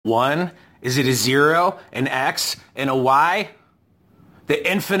1? Is it a 0, an X, and a Y?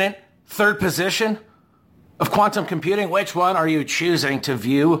 The infinite third position of quantum computing? Which one are you choosing to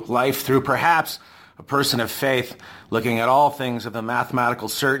view life through? Perhaps a person of faith looking at all things with a mathematical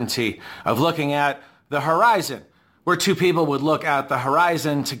certainty of looking at the horizon, where two people would look at the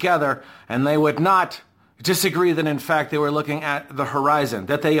horizon together and they would not disagree that in fact they were looking at the horizon,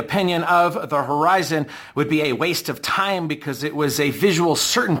 that the opinion of the horizon would be a waste of time because it was a visual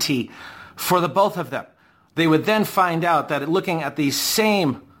certainty for the both of them. They would then find out that looking at the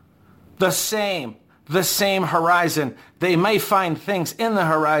same horizon, they may find things in the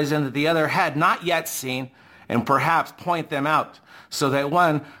horizon that the other had not yet seen and perhaps point them out so that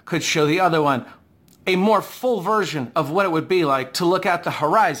one could show the other one a more full version of what it would be like to look at the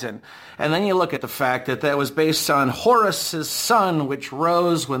horizon. And then you look at the fact that that was based on Horus's sun, which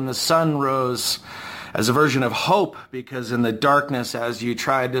rose when the sun rose, as a version of hope, because in the darkness, as you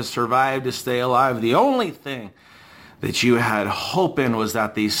tried to survive, to stay alive, the only thing that you had hope in was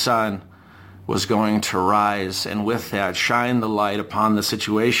that the sun was going to rise, and with that, shine the light upon the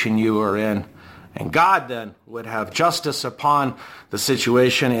situation you were in. And God then would have justice upon the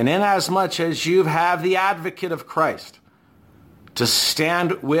situation. And inasmuch as you have the advocate of Christ to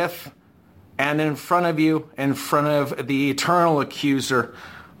stand with and in front of you, in front of the eternal accuser,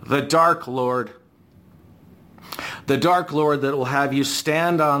 the dark Lord that will have you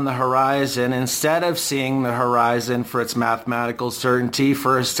stand on the horizon instead of seeing the horizon for its mathematical certainty,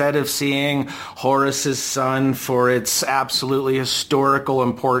 for instead of seeing Horus's sun for its absolutely historical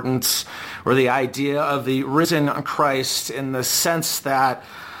importance, or the idea of the risen Christ in the sense that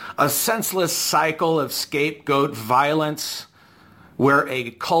a senseless cycle of scapegoat violence where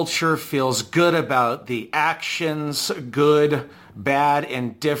a culture feels good about the actions, good, bad,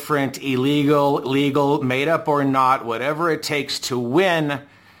 indifferent, illegal, legal, made up or not, whatever it takes to win.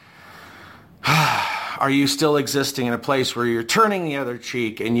 Are you still existing in a place where you're turning the other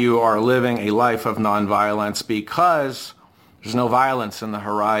cheek and you are living a life of nonviolence because there's no violence in the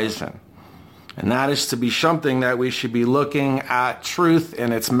horizon? And that is to be something that we should be looking at truth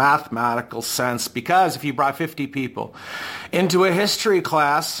in its mathematical sense. Because if you brought 50 people into a history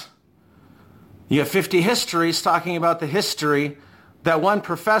class, you have 50 histories talking about the history that one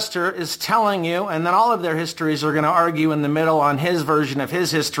professor is telling you, and then all of their histories are going to argue in the middle on his version of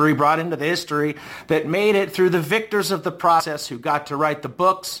his history, brought into the history that made it through the victors of the process who got to write the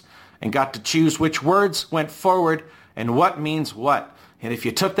books and got to choose which words went forward and what means what. And if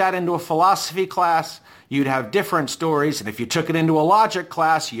you took that into a philosophy class, you'd have different stories. And if you took it into a logic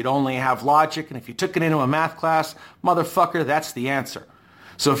class, you'd only have logic. And if you took it into a math class, motherfucker, that's the answer.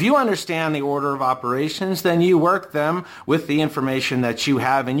 So if you understand the order of operations, then you work them with the information that you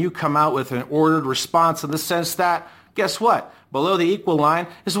have, and you come out with an ordered response in the sense that, guess what? Below the equal line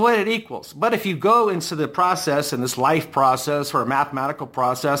is what it equals. But if you go into the process, in this life process or a mathematical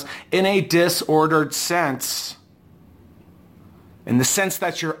process, in a disordered sense, in the sense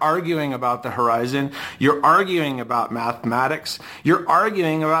that you're arguing about the horizon, you're arguing about mathematics, you're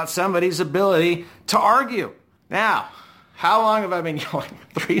arguing about somebody's ability to argue. Now, how long have I been yelling?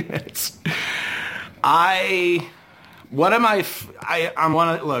 3 minutes. I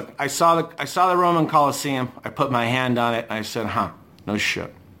saw the Roman Colosseum. I put my hand on it and I said, no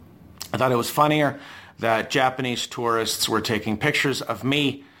shit. I thought it was funnier that Japanese tourists were taking pictures of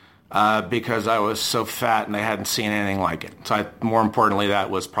me because I was so fat and they hadn't seen anything like it. So more importantly, that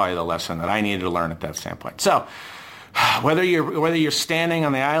was probably the lesson that I needed to learn at that standpoint. So whether you're standing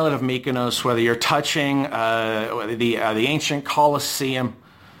on the island of Mykonos, whether you're touching the ancient Colosseum,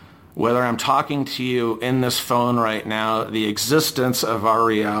 whether I'm talking to you in this phone right now, the existence of our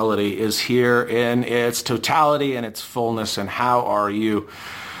reality is here in its totality and its fullness. And how are you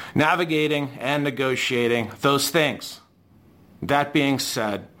navigating and negotiating those things? That being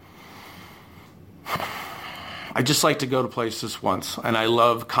said, I just like to go to places once, and I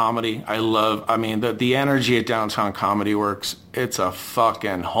love comedy. The energy at Downtown Comedy Works, it's a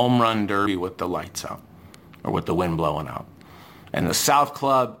fucking home run derby with the lights out, or with the wind blowing out. And the South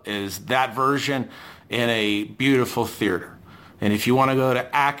Club is that version in a beautiful theater. And if you want to go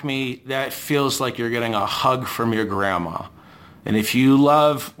to Acme, that feels like you're getting a hug from your grandma. And if you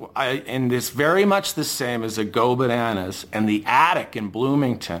love, and it's very much the same as a Go Bananas and the Attic in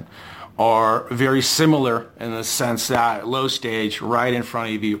Bloomington, are very similar in the sense that low stage right in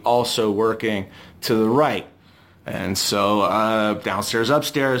front of you, also working to the right. And so downstairs,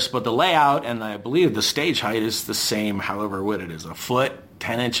 upstairs, but the layout and I believe the stage height is the same, however what it is, a foot,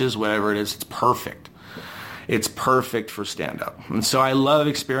 10 inches, whatever it is, it's perfect. it's perfect for stand-up. And so I love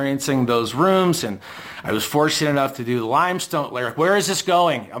experiencing those rooms, and I was fortunate enough to do the Limestone lyric. Where is this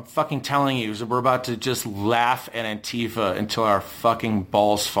going? I'm fucking telling you, we're about to just laugh at Antifa until our fucking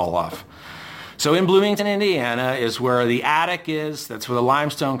balls fall off. So in Bloomington, Indiana is where the Attic is. That's where the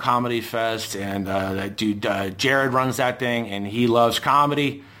Limestone Comedy Fest, and that dude Jared runs that thing, and he loves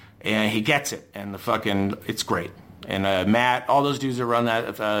comedy, and he gets it, and it's great. And Matt, all those dudes that run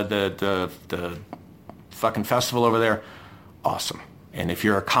that the fucking festival over there, awesome. And if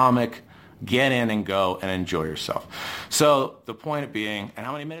you're a comic, get in and go and enjoy yourself. So the point being, and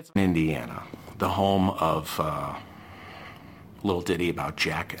how many minutes? Indiana, the home of a little ditty about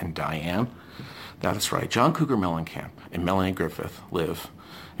Jack and Diane. That's right. John Cougar Mellencamp and Melanie Griffith live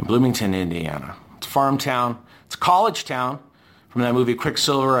in Bloomington, Indiana. It's a farm town. It's a college town. From that movie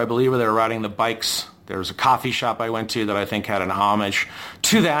Quicksilver, I believe, where they were riding the bikes. There was a coffee shop I went to that I think had an homage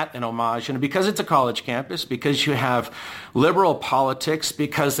to that, an homage. And because it's a college campus, because you have liberal politics,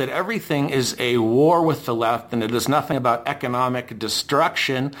 because that everything is a war with the left and it is nothing about economic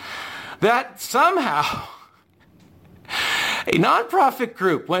destruction, that somehow a nonprofit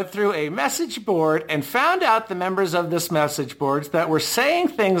group went through a message board and found out the members of this message boards that were saying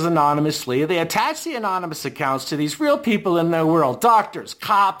things anonymously. They attached the anonymous accounts to these real people in the world, doctors,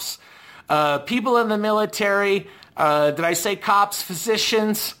 cops, people in the military, did I say cops,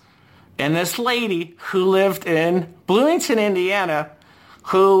 physicians, and this lady who lived in Bloomington, Indiana,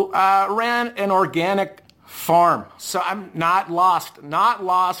 who ran an organic farm. So I'm not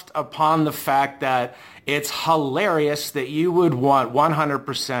lost upon the fact that it's hilarious that you would want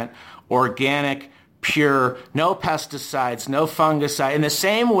 100% organic, pure, no pesticides, no fungicide. In the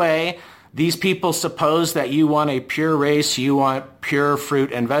same way, these people suppose that you want a pure race, you want pure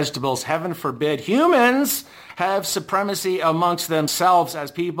fruit and vegetables. Heaven forbid humans have supremacy amongst themselves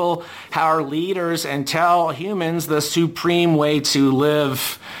as people, our leaders, and tell humans the supreme way to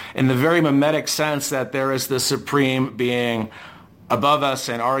live in the very mimetic sense that there is the supreme being above us,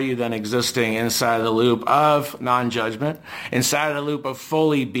 and are you then existing inside the loop of non-judgment, inside the loop of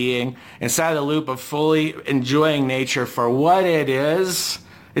fully being, inside the loop of fully enjoying nature for what it is.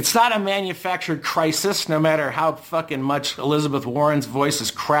 It's not a manufactured crisis, no matter how fucking much Elizabeth Warren's voice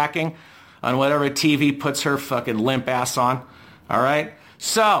is cracking on whatever TV puts her fucking limp ass on. All right?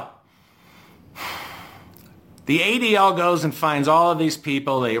 So, the ADL goes and finds all of these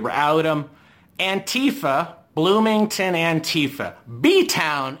people. They out them. Antifa, Bloomington Antifa,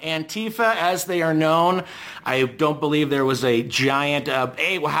 B-Town Antifa, as they are known. I don't believe there was a giant,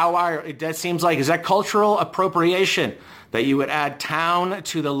 hey, how are, that seems like, is that cultural appropriation? That you would add town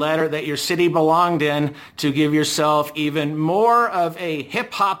to the letter that your city belonged in to give yourself even more of a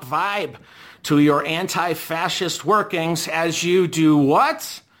hip-hop vibe to your anti-fascist workings as you do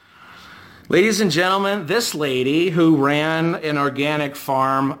what? Ladies and gentlemen, this lady who ran an organic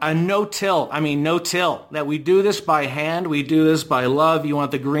farm, a no-till, that we do this by hand, we do this by love. You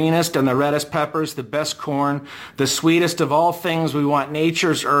want the greenest and the reddest peppers, the best corn, the sweetest of all things. We want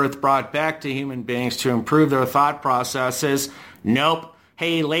nature's earth brought back to human beings to improve their thought processes. Nope.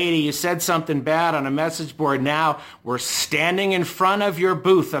 Hey, lady, you said something bad on a message board. Now we're standing in front of your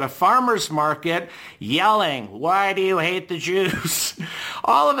booth at a farmer's market yelling, why do you hate the Jews?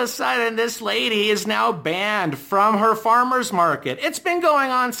 All of a sudden, this lady is now banned from her farmer's market. It's been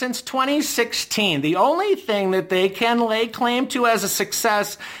going on since 2016. The only thing that they can lay claim to as a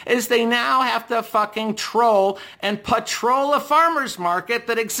success is they now have to fucking troll and patrol a farmer's market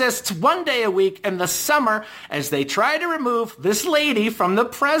that exists one day a week in the summer as they try to remove this lady from the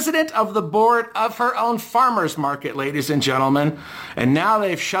president of the board of her own farmer's market, ladies and gentlemen. And now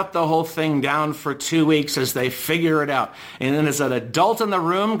they've shut the whole thing down for 2 weeks as they figure it out. And then is an adult in the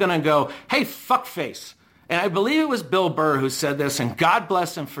room going to go, hey, fuckface. And I believe it was Bill Burr who said this, and God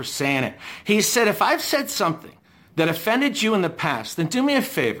bless him for saying it. He said, if I've said something that offended you in the past, then do me a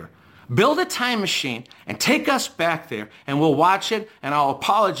favor. Build a time machine and take us back there, and we'll watch it, and I'll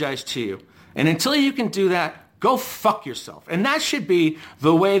apologize to you. And until you can do that, go fuck yourself. And that should be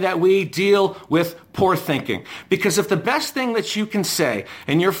the way that we deal with poor thinking. Because if the best thing that you can say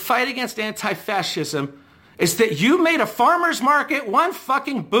in your fight against anti-fascism is that you made a farmer's market one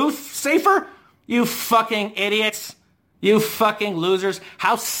fucking booth safer, you fucking idiots, you fucking losers.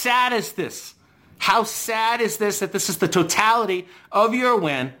 How sad is this? How sad is this that this is the totality of your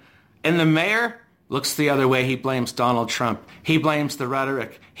win? And the mayor looks the other way. He blames Donald Trump. He blames the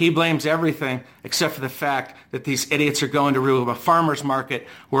rhetoric. He blames everything except for the fact that these idiots are going to rule a farmer's market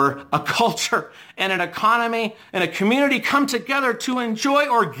where a culture and an economy and a community come together to enjoy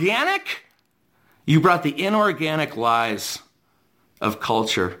organic. You brought the inorganic lies of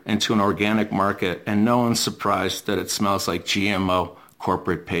culture into an organic market, and no one's surprised that it smells like GMO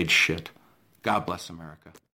corporate paid shit. God bless America.